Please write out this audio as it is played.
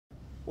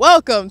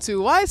Welcome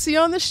to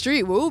YC on the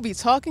Street, where we'll be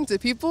talking to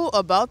people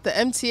about the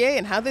MTA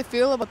and how they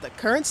feel about the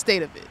current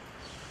state of it.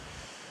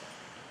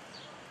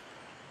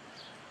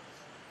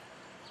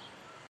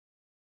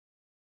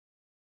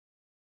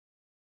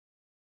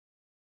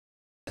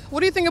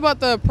 What do you think about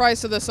the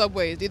price of the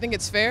subways? Do you think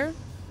it's fair?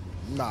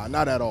 Nah,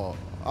 not at all.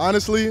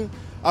 Honestly,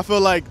 I feel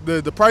like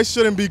the price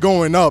shouldn't be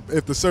going up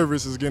if the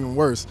service is getting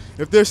worse.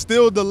 If there's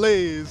still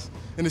delays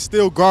and there's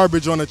still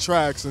garbage on the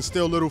tracks and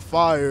still little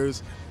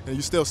fires and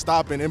you're still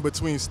stopping in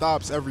between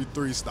stops every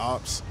 3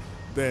 stops,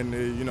 then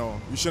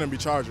you shouldn't be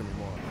charging me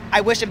more. I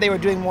wish if they were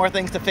doing more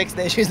things to fix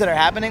the issues that are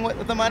happening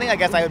with the money, I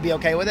guess I would be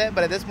okay with it.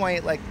 But at this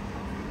point, like,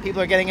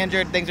 people are getting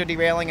injured, things are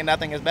derailing, and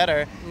nothing is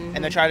better,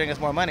 and they're charging us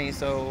more money.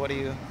 So what do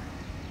you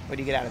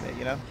get out of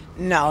it,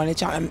 No, and they're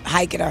trying to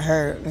hike it or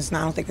hurt.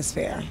 I don't think it's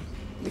fair.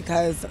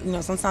 Because,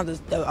 sometimes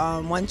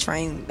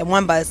the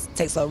one bus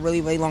takes a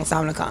really, really long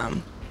time to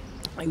come.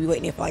 Like, we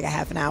waiting there for like a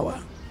half an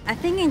hour. I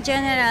think in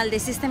general the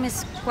system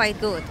is quite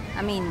good.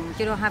 I mean,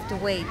 you don't have to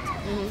wait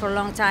for a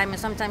long time, and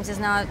sometimes it's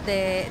not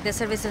the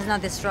service is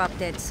not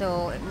disrupted.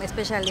 So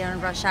especially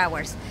on rush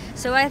hours.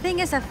 So I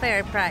think it's a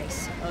fair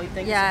price. Oh, you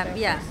think?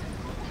 Yeah.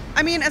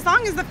 I mean, as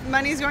long as the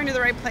money's going to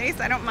the right place,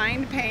 I don't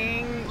mind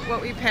paying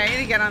what we pay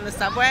to get on the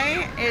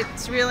subway.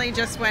 It's really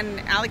just when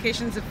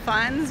allocations of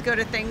funds go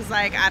to things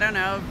like, I don't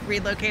know,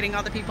 relocating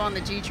all the people on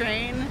the G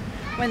train,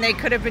 when they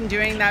could have been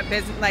doing that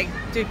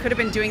could have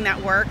been doing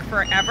that work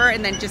forever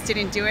and then just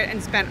didn't do it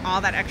and spent all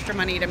that extra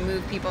money to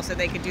move people so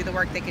they could do the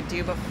work they could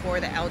do before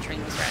the L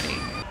train was ready.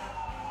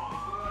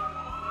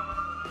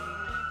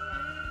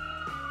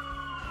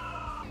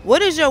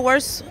 What is your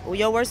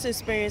worst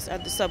experience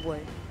at the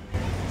subway?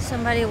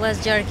 Somebody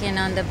was jerking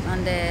on the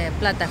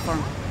platform.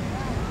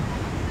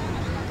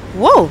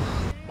 Whoa!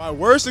 My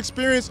worst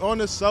experience on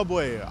the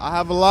subway, I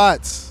have a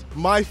lot.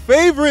 My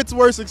favorite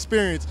worst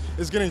experience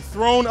is getting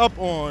thrown up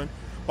on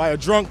by a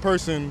drunk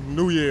person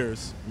New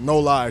Year's. No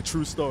lie,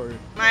 true story.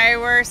 My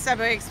worst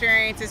subway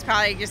experience is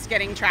probably just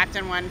getting trapped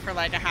in one for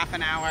like a half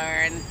an hour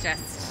and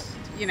just,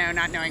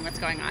 not knowing what's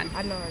going on.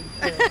 I know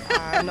how you feel.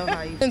 I know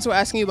how you feel. Since we're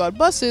asking you about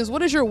buses,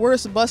 what is your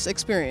worst bus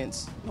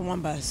experience? The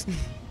one bus.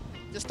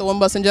 Just the one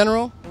bus in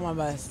general? The one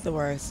bus, the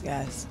worst,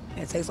 yes.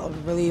 It takes a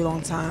really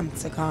long time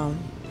to come.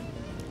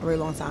 A really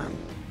long time.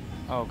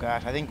 Oh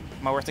gosh, I think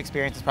my worst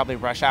experience is probably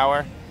rush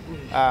hour.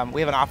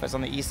 We have an office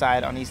on the east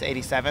side on East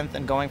 87th,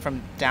 and going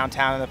from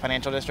downtown in the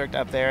financial district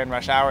up there in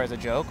rush hour is a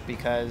joke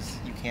because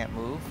you can't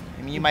move.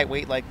 I mean, you might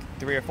wait like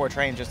 3 or 4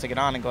 trains just to get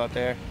on and go up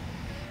there,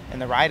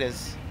 and the ride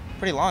is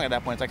pretty long at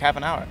that point. It's like half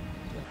an hour.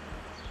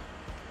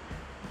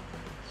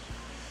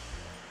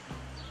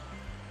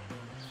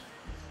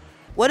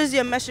 What is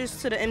your message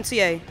to the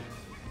MTA?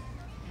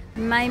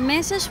 My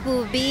message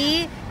will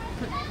be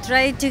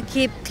try to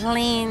keep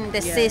clean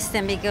the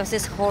system because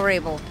it's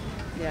horrible.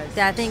 Yes.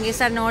 I think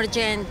it's an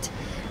urgent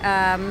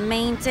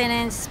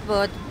maintenance,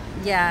 but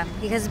yeah,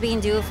 it has been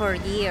due for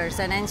years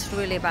and it's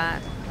really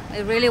bad.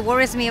 It really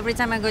worries me every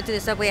time I go to the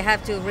subway. I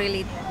have to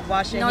really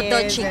Wash your not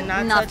hands touching and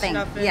not nothing.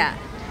 touch nothing. Yeah.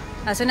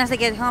 As soon as I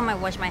get home, I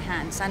wash my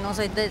hands, and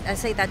also I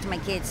say that to my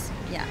kids.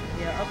 Yeah.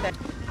 Yeah, okay.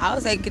 I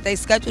would say get their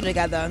schedule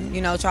together,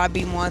 try to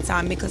be more on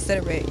time, be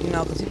considerate,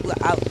 because people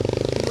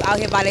out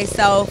here by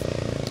themselves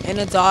in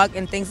the dark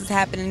and things is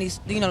happening.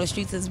 The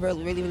streets is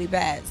really, really, really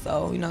bad.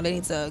 So, they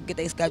need to get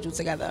their schedule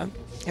together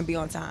and be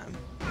on time.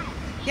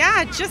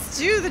 Yeah, just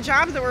do the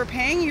job that we're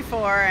paying you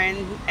for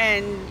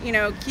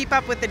and keep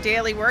up with the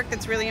daily work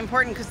that's really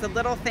important, because the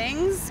little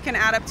things can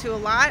add up to a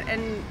lot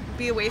and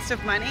be a waste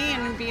of money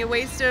and be a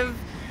waste of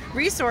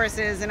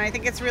resources. And I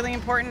think it's really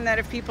important that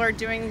if people are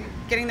getting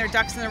their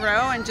ducks in a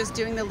row and just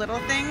doing the little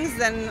things,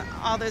 then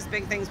all those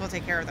big things will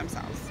take care of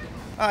themselves.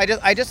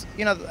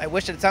 I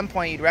wish at some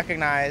point you'd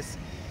recognize,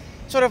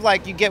 sort of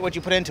like you get what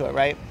you put into it,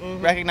 right?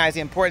 Recognize the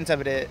importance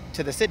of it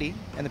to the city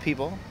and the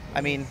people.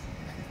 I mean,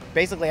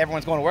 basically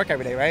everyone's going to work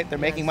every day, right? They're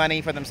making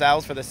money for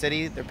themselves, for the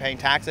city, they're paying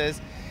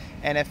taxes,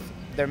 and if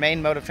their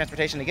main mode of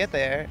transportation to get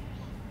there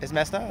is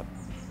messed up,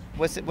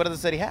 what does the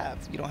city have?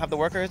 You don't have the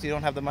workers, you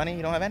don't have the money,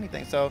 you don't have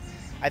anything. So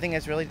I think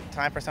it's really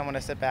time for someone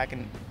to sit back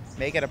and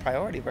make it a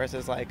priority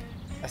versus like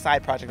a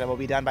side project that will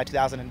be done by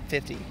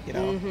 2050,